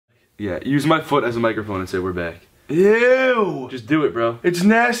Yeah, use my foot as a microphone and say we're back. Ew! Just do it, bro. It's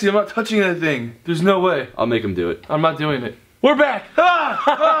nasty. I'm not touching that thing. There's no way. I'll make him do it. I'm not doing it. We're back! Ah!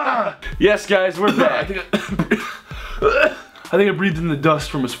 Ah! Yes, guys, we're back. I think I breathed in the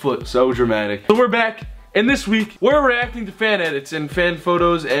dust from his foot. So dramatic. So we're back, and this week, we're reacting to fan edits and fan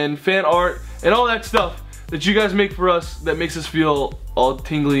photos and fan art and all that stuff that you guys make for us that makes us feel all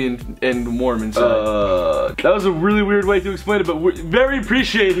tingly and warm inside. That was a really weird way to explain it, but we're very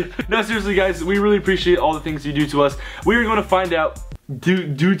appreciated. No, seriously, guys, we really appreciate all the things you do to us. We are going to find out,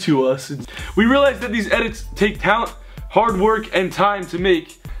 do to us. We realize that these edits take talent, hard work, and time to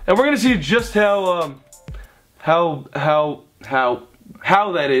make, and we're going to see just how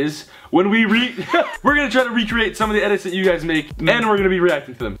that is when we we're gonna try to recreate some of the edits that you guys make, and we're gonna be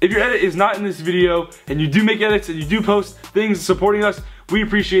reacting to them. If your edit is not in this video and you do make edits and you do post things supporting us, we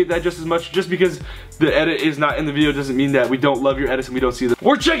appreciate that just as much. Just because the edit is not in the video doesn't mean that we don't love your edits and we don't see them.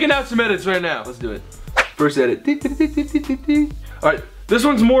 We're checking out some edits right now. Let's do it. First edit. Alright, this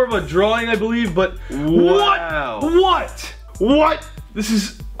one's more of a drawing, I believe, but wow. What? This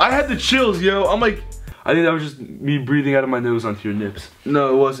is, I had the chills, yo. I'm like, I think that was just me breathing out of my nose onto your nips.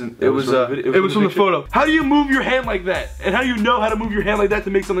 no, it wasn't. It was from the photo. How do you move your hand like that? And how do you know how to move your hand like that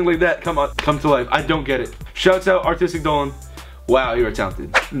to make something like that come to life? I don't get it. Shouts out Artistic Dolan. Wow, you are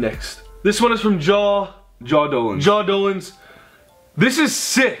talented. Next. This one is from Jaw Dolan. Jaw Dolan's. This is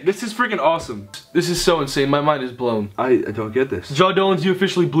sick. This is freaking awesome. This is so insane. My mind is blown. I don't get this. Jaw Dolan's, you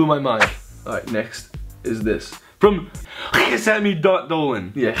officially blew my mind. Alright, next is this. From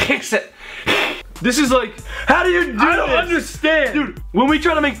Dolan. Yeah. This is like, how do you do this? I don't understand. Dude, when we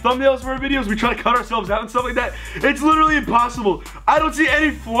try to make thumbnails for our videos, we try to cut ourselves out and stuff like that. It's literally impossible. I don't see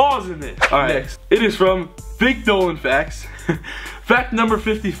any flaws in it. Alright, next. It is from Fake Dolan Facts. Fact number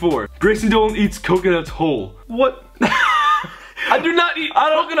 54. Grayson Dolan eats coconuts whole. What? I do not eat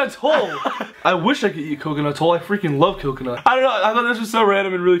coconuts whole. I wish I could eat coconuts whole. I freaking love coconut. I don't know, I thought this was so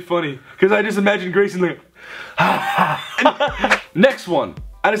random and really funny. Because I just imagined Grayson like, Next one.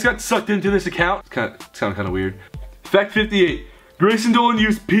 I just got sucked into this account. It sounded kind of weird. Fact 58. Grayson Dolan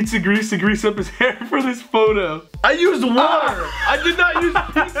used pizza grease to grease up his hair for this photo. I used water. I did not use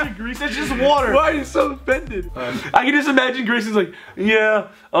pizza grease. That's just water. Why are you so offended? I can just imagine Grayson's like, yeah,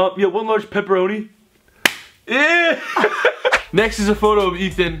 one large pepperoni. Yeah. Next is a photo of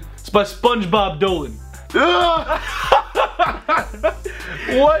Ethan. It's by SpongeBob Dolan.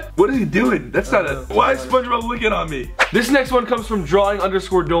 What? What is he doing? That's not a. Why is SpongeBob looking on me? This next one comes from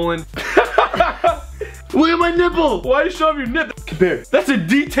drawing_Dolan. Look at my nipple! Why are you showing your nip? Compare. That's a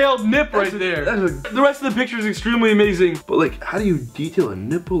detailed nip right there. The rest of the picture is extremely amazing. But like, how do you detail a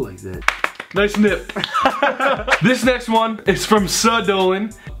nipple like that? Nice nip. This next one is from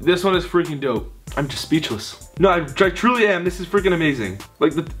Dolan. This one is freaking dope. I'm just speechless. No, I truly am. This is freaking amazing.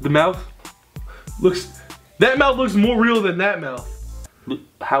 Like the mouth looks. That mouth looks more real than that mouth.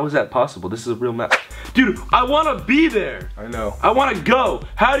 How is that possible? This is a real mouth. Dude, I want to be there. I know. I want to go.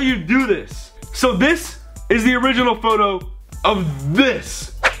 How do you do this? So this is the original photo of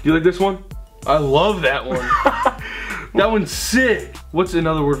this. You like this one? I love that one. That one's sick. What's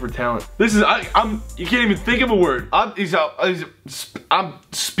another word for talent? This is, you can't even think of a word. I'm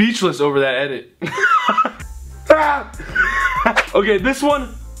speechless over that edit. Okay, this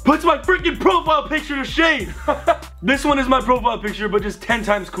one puts my freaking profile picture to shame. This one is my profile picture, but just 10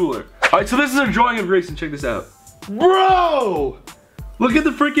 times cooler. Alright, so this is a drawing of Grayson. Check this out. Bro! Look at the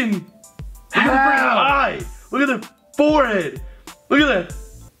freaking eye. Look at the forehead. Look at that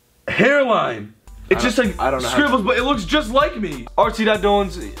hairline. It's just like I don't know scribbles, but it looks just like me.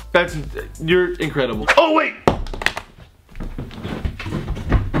 RT.Dolan's, you're incredible. Oh wait!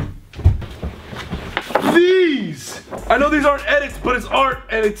 These! I know these aren't edits, but it's art,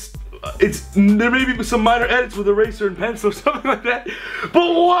 and there may be some minor edits with eraser and pencil or something like that.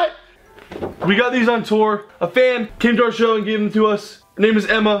 But what? We got these on tour. A fan came to our show and gave them to us. Her name is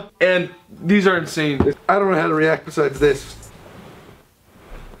Emma, and these are insane. I don't know how to react besides this.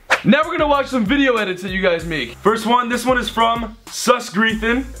 Now we're gonna watch some video edits that you guys make. First one, this one is from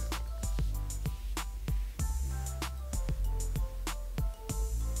Grayson.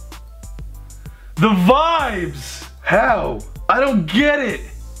 The vibes! How? I don't get it.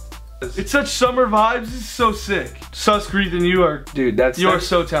 It's such summer vibes. This is so sick. Grayson, you are, dude. You are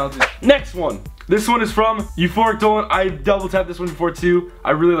so talented. Next one. This one is from Euphoric Dolan. I double tapped this one before too. I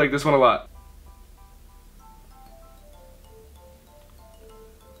really like this one a lot.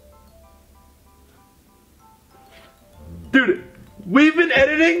 Dude, we've been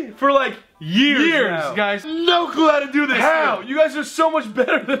editing for like years guys. No clue how to do this. How? You guys are so much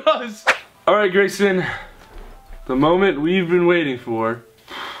better than us. All right, Grayson. The moment we've been waiting for.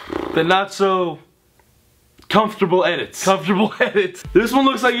 the not so comfortable edits. This one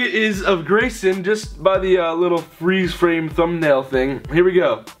looks like it is of Grayson just by the little freeze frame thumbnail thing. Here we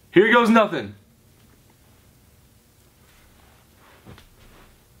go. Here goes nothing.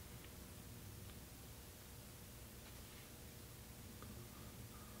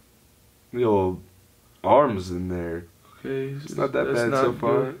 The old arms in there. Okay, it's not that bad so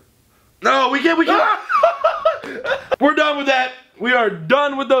far. No, we can't. We're done with that. We are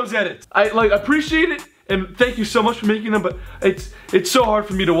done with those edits. I appreciate it and thank you so much for making them, but it's so hard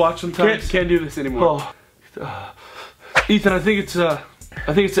for me to watch sometimes. Can't do this anymore. Oh. Ethan, I think it's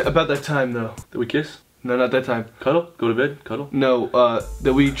about that time though. That we kiss? No, not that time. Cuddle? Go to bed? Cuddle? No,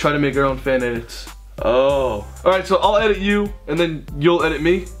 that we try to make our own fan edits. Oh. Alright, so I'll edit you, and then you'll edit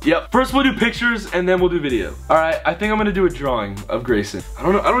me? Yep. First we'll do pictures, and then we'll do video. Alright, I think I'm gonna do a drawing of Grayson. I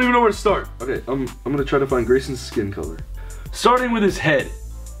don't even know where to start. Okay, I'm gonna try to find Grayson's skin color. Starting with his head.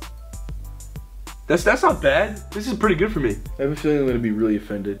 That's not bad. This is pretty good for me. I have a feeling I'm gonna be really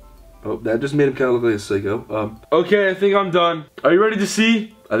offended. Oh, that just made him kind of look like a psycho. Okay, I think I'm done. Are you ready to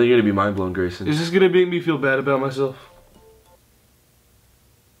see? I think you're gonna be mind blown, Grayson. Is this gonna make me feel bad about myself?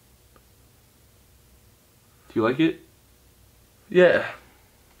 Do you like it? Yeah.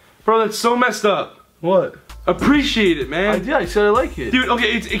 Bro, that's so messed up. What? Appreciate it, man. I said I like it. Dude,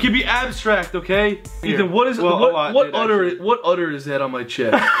 okay, it can be abstract, okay? Here. Ethan, what is what udder is that on my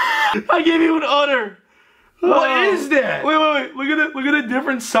chest? I gave you an udder. What is that? Wait. Look at the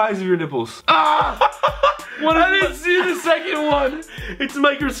different size of your nipples. Ah! I didn't see the second one. It's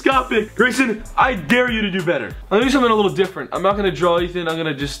microscopic. Grayson, I dare you to do better. I'm gonna do something a little different. I'm not gonna draw Ethan. I'm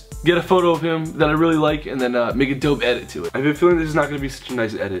gonna just get a photo of him that I really like and then make a dope edit to it. I have a feeling this is not gonna be such a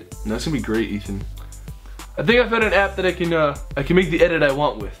nice edit. No, it's gonna be great, Ethan. I think I found an app that I can make the edit I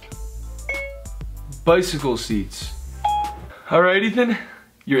want with. Bicycle seats. All right, Ethan,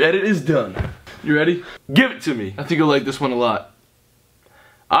 your edit is done. You ready? Give it to me. I think you'll like this one a lot.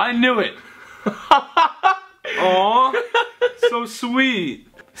 I knew it. Aw, so sweet.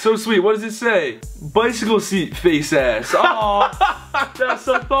 So sweet. What does it say? Bicycle seat face ass. Aw, that's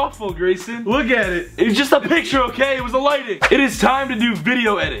so thoughtful, Grayson. Look at it. It's just a picture, okay? It was the lighting. It is time to do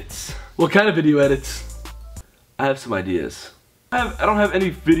video edits. What kind of video edits? I have some ideas. I don't have any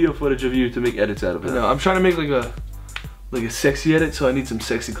video footage of you to make edits out of it. No, I'm trying to make like a sexy edit, so I need some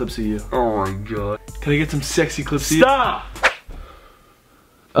sexy clips of you. Oh my god. Can I get some sexy clips of you? Stop!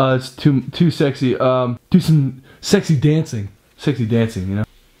 It's too sexy. Do some sexy dancing. Sexy dancing, you know?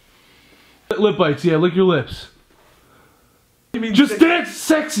 Lip bites, yeah, lick your lips. You mean just dance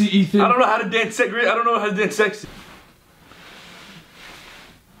sexy, Ethan. I don't know how to dance sexy. I don't know how to dance sexy.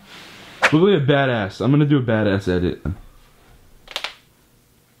 Look like a badass. I'm gonna do a badass edit.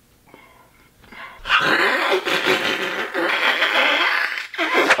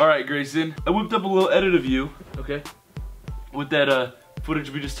 Alright, Grayson. I whipped up a little edit of you, okay? With that footage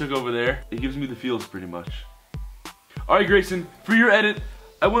we just took over there. It gives me the feels pretty much. Alright, Grayson, for your edit,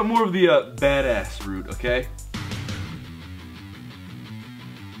 I went more of the badass route, okay?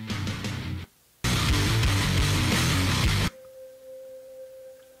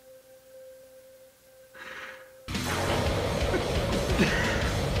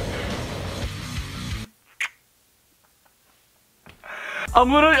 I'm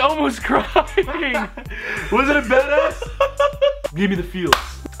literally almost crying. Was it a badass? Give me the feels.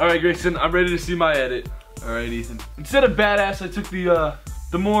 Alright, Grayson, I'm ready to see my edit. Alright, Ethan. Instead of badass, I took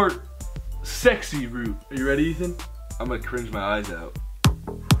the more sexy route. Are you ready, Ethan? I'm gonna cringe my eyes out.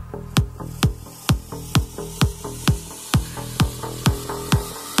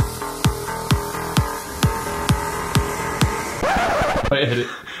 I edit.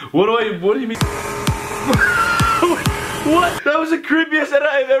 What do you mean? What? That was the creepiest edit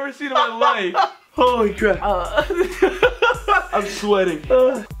I've ever seen in my life. Holy crap. I'm sweating.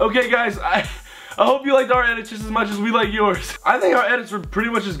 Okay, guys, I hope you liked our edits just as much as we like yours. I think our edits were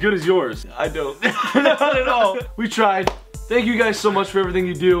pretty much as good as yours. I don't. Not at all. We tried. Thank you guys so much for everything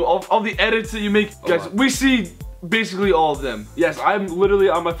you do. All the edits that you make. Guys, we see basically all of them. Yes, I'm literally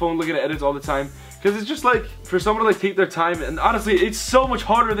on my phone looking at edits all the time. Because it's just like, for someone to like take their time, and honestly, it's so much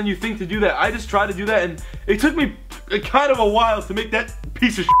harder than you think to do that. I just tried to do that, and it took me kind of a while to make that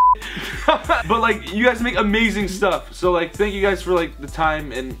piece of shit. But like, you guys make amazing stuff. So like, thank you guys for like the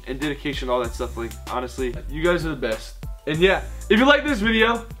time and dedication, all that stuff. Like, honestly, you guys are the best. And yeah, if you like this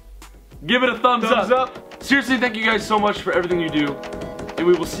video, give it a thumbs up. Seriously, thank you guys so much for everything you do. And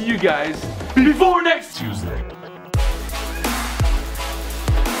we will see you guys before next Tuesday.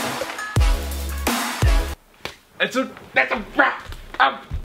 That's a wrap.